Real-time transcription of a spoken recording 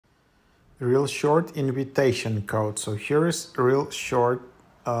ReelShort invitation code. So here is ReelShort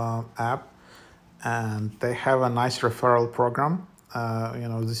app, and they have a nice referral program.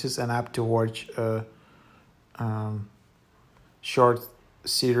 This is an app to watch short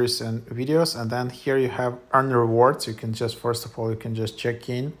series and videos, and then here you have earn rewards. You can just, first of all, you can just check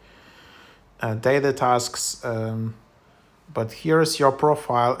in daily tasks, but here is your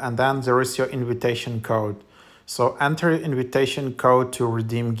profile, and then there is your invitation code. So enter your invitation code to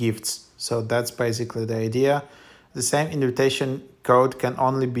redeem gifts. So that's basically the idea. The same invitation code can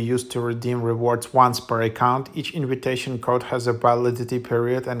only be used to redeem rewards once per account. Each invitation code has a validity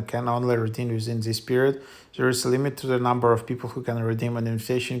period and can only redeem within this period. There is a limit to the number of people who can redeem an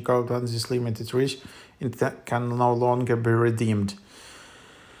invitation code. Once this limit is reached, it can no longer be redeemed.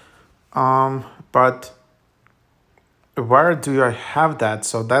 But where do I have that?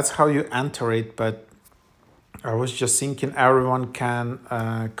 So that's how you enter it. But I was just thinking everyone can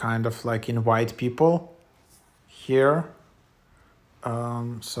kind of like invite people here.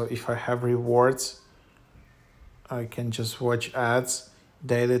 So if I have rewards, I can just watch ads,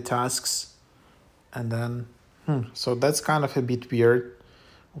 daily tasks, and then so that's kind of a bit weird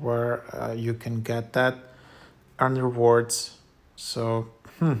where you can get that, earn rewards. So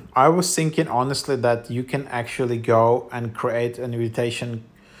I was thinking honestly that you can actually go and create an invitation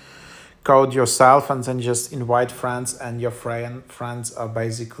code yourself and then just invite friends, and your friends are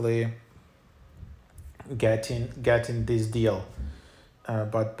basically getting this deal.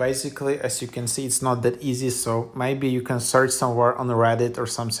 But basically, as you can see, it's not that easy. So maybe you can search somewhere on Reddit or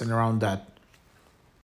something around that.